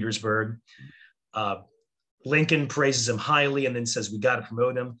salutes into Petersburg. Lincoln praises him highly and then says, we got to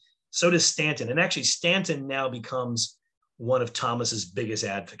promote him. So does Stanton. And actually, Stanton now becomes one of Thomas's biggest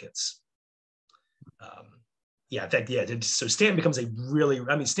advocates. So Stanton becomes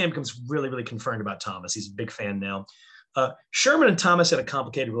Stanton becomes really, really concerned about Thomas. He's a big fan now. Sherman and Thomas had a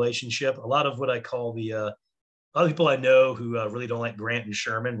complicated relationship. A lot of what I call a lot of people I know who really don't like Grant and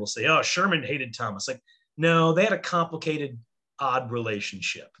Sherman will say, oh, Sherman hated Thomas. Like, no, they had a complicated, odd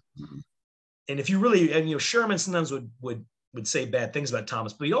relationship. Mm-hmm. And if you really, Sherman sometimes would say bad things about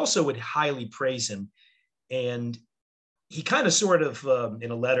Thomas, but he also would highly praise him. And he kind of sort of,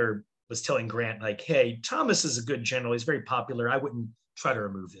 in a letter, was telling Grant, like, hey, Thomas is a good general. He's very popular. I wouldn't try to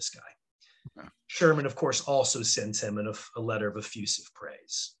remove this guy. Okay. Sherman, of course, also sends him a letter of effusive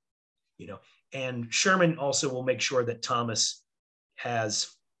praise, and Sherman also will make sure that Thomas has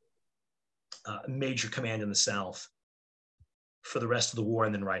a major command in the South for the rest of the war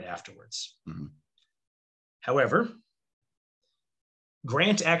and then right afterwards. Mm-hmm. However,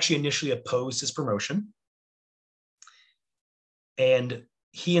 Grant actually initially opposed his promotion, and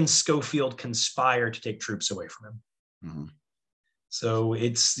he and Schofield conspire to take troops away from him. Mm-hmm. So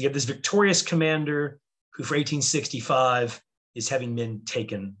you have this victorious commander who for 1865 is having men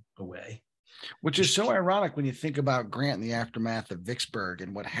taken away. Which is so ironic when you think about Grant in the aftermath of Vicksburg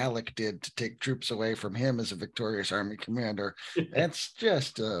and what Halleck did to take troops away from him as a victorious army commander. That's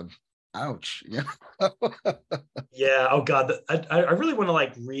just, ouch. Yeah. Yeah. Oh God. I really want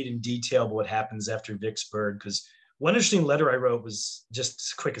to read in detail what happens after Vicksburg, because one interesting letter I wrote was,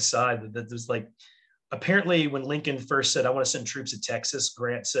 just a quick aside, that there's apparently when Lincoln first said, I want to send troops to Texas,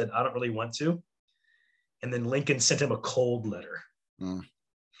 Grant said, I don't really want to. And then Lincoln sent him a cold letter. Mm.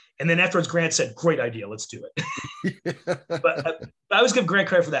 And then afterwards, Grant said, great idea, let's do it. But I always give Grant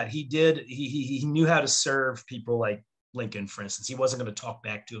credit for that. He knew how to serve people like Lincoln, for instance. He wasn't going to talk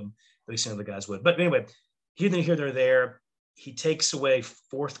back to him, but some other guys would. But anyway, here they're there. He takes away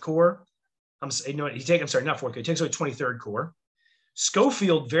 4th Corps. Not 4th Corps. He takes away 23rd Corps.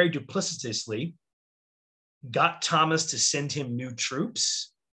 Schofield very duplicitously got Thomas to send him new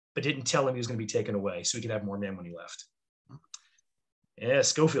troops, but didn't tell him he was going to be taken away so he could have more men when he left. Yeah,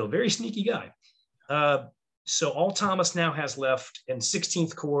 Schofield, very sneaky guy. So all Thomas now has left, and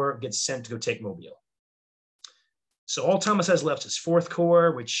 16th Corps gets sent to go take Mobile. So all Thomas has left is 4th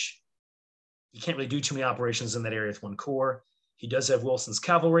Corps, which you can't really do too many operations in that area with one corps. He does have Wilson's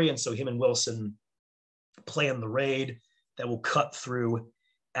cavalry, and so him and Wilson plan the raid that will cut through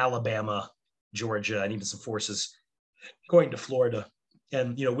Alabama, Georgia, and even some forces going to Florida.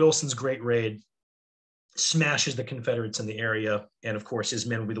 And, Wilson's great raid smashes the Confederates in the area. And of course, his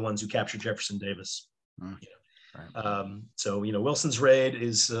men will be the ones who captured Jefferson Davis. Mm. So, Wilson's raid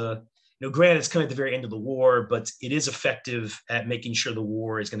is Granted, it's coming at the very end of the war, but it is effective at making sure the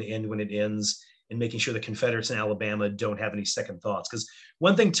war is going to end when it ends and making sure the Confederates in Alabama don't have any second thoughts. Because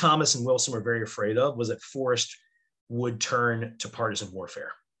one thing Thomas and Wilson were very afraid of was that Forrest would turn to partisan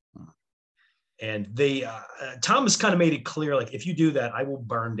warfare. And Thomas kind of made it clear, like, if you do that, I will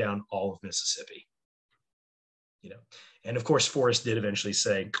burn down all of Mississippi. And of course, Forrest did eventually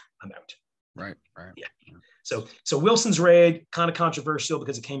say, I'm out. Right. Yeah. So Wilson's raid, kind of controversial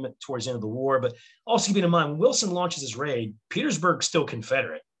because it came towards the end of the war, but also keeping in mind, when Wilson launches his raid, Petersburg's still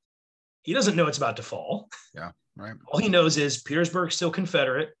Confederate. He doesn't know it's about to fall. Yeah, right. All he knows is Petersburg's still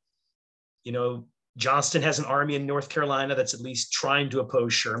Confederate. Johnston has an army in North Carolina that's at least trying to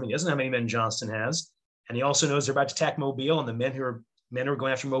oppose Sherman. He doesn't know how many men Johnston has. And he also knows they're about to attack Mobile, and the men who are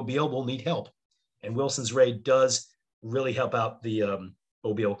going after Mobile will need help. And Wilson's raid does really help out the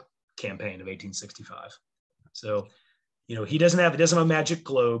Mobile campaign of 1865. So, he doesn't have a magic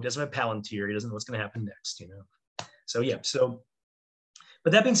globe, doesn't have a palantir. He doesn't know what's going to happen next, So,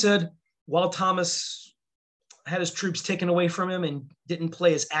 but that being said, while Thomas had his troops taken away from him and didn't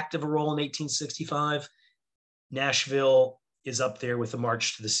play as active a role in 1865, Nashville is up there with the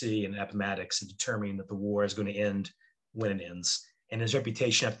March to the Sea and Appomattox and determining that the war is going to end when it ends. And his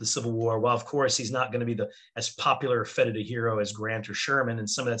reputation after the Civil War, while of course he's not going to be as popular feted a hero as Grant or Sherman, and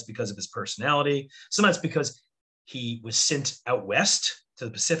some of that's because of his personality, some of that's because he was sent out west to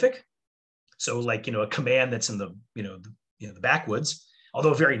the Pacific. So a command that's in the backwoods,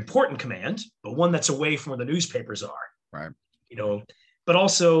 although a very important command, but one that's away from where the newspapers are. Right. But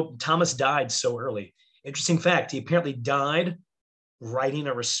also Thomas died so early. Interesting fact, he apparently died writing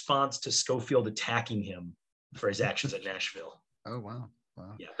a response to Schofield attacking him for his actions at Nashville. Oh, wow.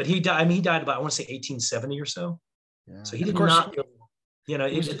 Yeah, but he died. He died about, I want to say 1870 or so. Yeah. So he did not.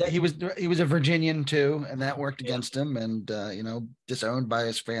 He was a Virginian too, and that worked against him. And disowned by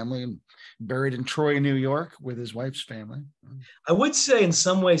his family and buried in Troy, New York, with his wife's family. I would say, in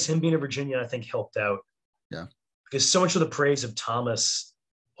some ways, him being a Virginian, I think, helped out. Yeah, because so much of the praise of Thomas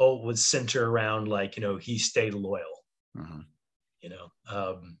would center around he stayed loyal.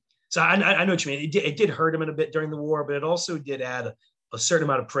 So I know what you mean. It did hurt him in a bit during the war, but it also did add a certain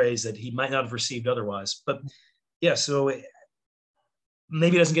amount of praise that he might not have received otherwise. But yeah, so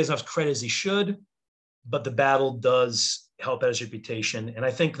maybe he doesn't get as much credit as he should, but the battle does help out his reputation. And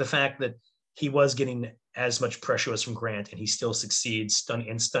I think the fact that he was getting as much pressure as from Grant and he still succeeds,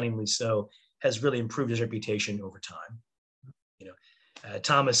 stunningly so, has really improved his reputation over time.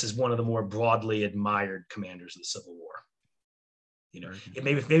 Thomas is one of the more broadly admired commanders of the Civil War.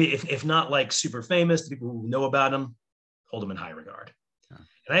 Maybe if not super famous, the people who know about him hold him in high regard. Yeah.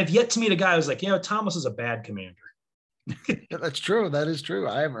 And I have yet to meet a guy who's like, Thomas is a bad commander. That's true. That is true.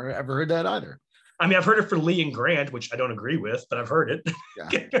 I haven't ever heard that either. I mean, I've heard it for Lee and Grant, which I don't agree with, but I've heard it.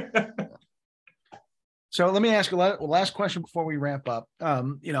 Yeah. So let me ask a last question before we wrap up.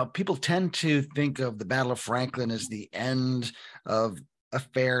 People tend to think of the Battle of Franklin as the end of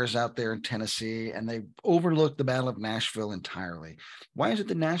affairs out there in Tennessee, and they overlook the Battle of Nashville entirely. Why is it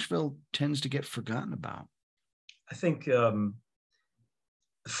that Nashville tends to get forgotten about? I think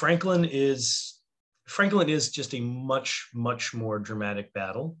Franklin is just a much, much more dramatic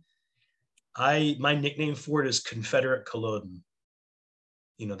battle. My nickname for it is Confederate Culloden.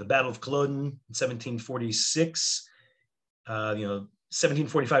 The Battle of Culloden in 1746,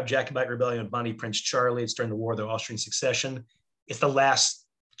 1745 Jacobite Rebellion of Bonnie Prince Charlie. It's during the War of the Austrian Succession. It's the last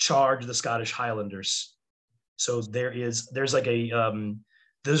charge of the Scottish Highlanders. So there's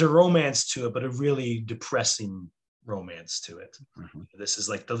a romance to it, but a really depressing romance to it. Mm-hmm. This is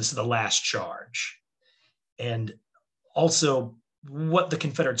the last charge. And also what the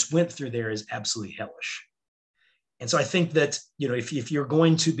Confederates went through there is absolutely hellish. And so I think that, if you're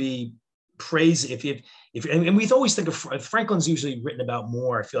going to be praised, and we always think of Franklin's usually written about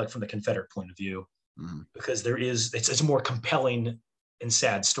more, I feel like, from the Confederate point of view, mm-hmm. because it's a more compelling and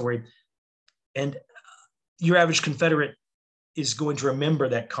sad story. And your average Confederate is going to remember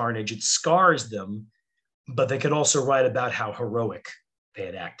that carnage. It scars them, but they could also write about how heroic they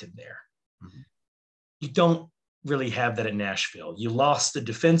had acted there. Mm-hmm. You don't really have that at Nashville. You lost the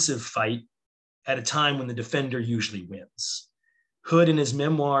defensive fight at a time when the defender usually wins. Hood, in his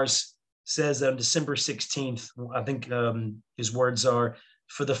memoirs, says that on December 16th, I think his words are,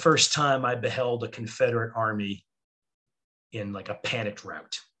 "For the first time, I beheld a Confederate army in a panicked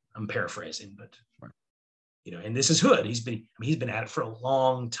rout." I'm paraphrasing, but and this is Hood. He's been at it for a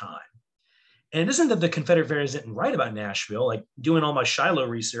long time. And it isn't that the Confederate veterans didn't write about Nashville. Doing all my Shiloh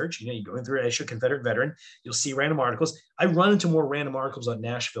research, you're going through an issue of Confederate Veteran, you'll see random articles. I run into more random articles on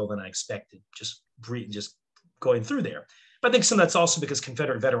Nashville than I expected, just going through there. But I think some of that's also because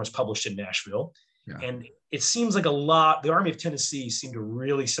Confederate Veteran was published in Nashville. Yeah. And it seems like the Army of Tennessee seemed to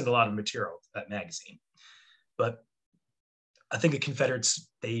really send a lot of material to that magazine. But I think the Confederates,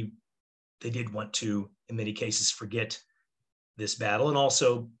 they did want to, in many cases, forget this battle. And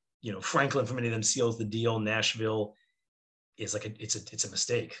also, Franklin, for many of them, seals the deal. Nashville is like it's a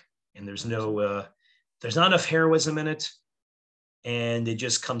mistake. And there's there's not enough heroism in it. And it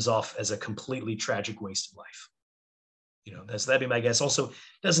just comes off as a completely tragic waste of life. That'd be my guess. Also, it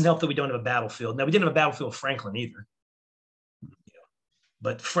doesn't help that we don't have a battlefield. Now, we didn't have a battlefield of Franklin either.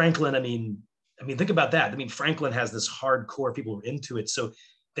 But Franklin, I mean, think about that. I mean, Franklin has this hardcore people who are into it. So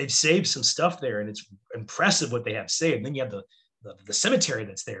they've saved some stuff there, and it's impressive what they have saved. And then you have the cemetery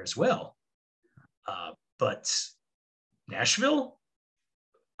that's there as well. But Nashville,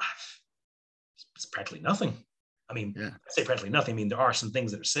 it's practically nothing. I mean, I say practically nothing. I mean, there are some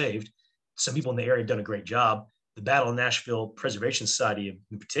things that are saved. Some people in the area have done a great job. The Battle of Nashville Preservation Society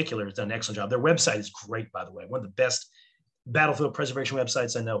in particular has done an excellent job. Their website is great, by the way. One of the best battlefield preservation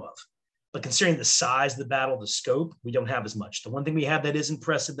websites I know of. But considering the size of the battle, the scope, we don't have as much. The one thing we have that is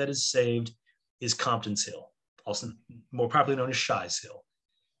impressive, that is saved, is Compton's Hill, also more popularly known as Shies Hill.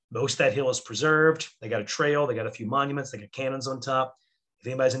 Most of that hill is preserved. They got a trail. They got a few monuments. They got cannons on top. If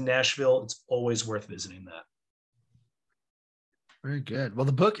anybody's in Nashville, it's always worth visiting that. Very good. Well,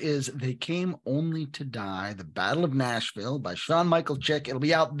 the book is They Came Only to Die, The Battle of Nashville by Sean Michael Chick. It'll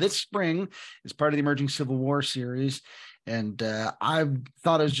be out this spring as part of the Emerging Civil War series. And I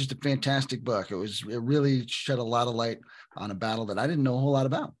thought it was just a fantastic book. It really shed a lot of light on a battle that I didn't know a whole lot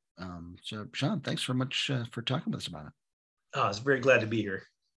about. So, Sean, thanks so much for talking with us about it. I was very glad to be here.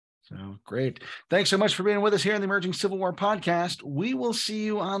 So great. Thanks so much for being with us here on the Emerging Civil War podcast. We will see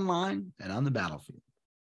you online and on the battlefield.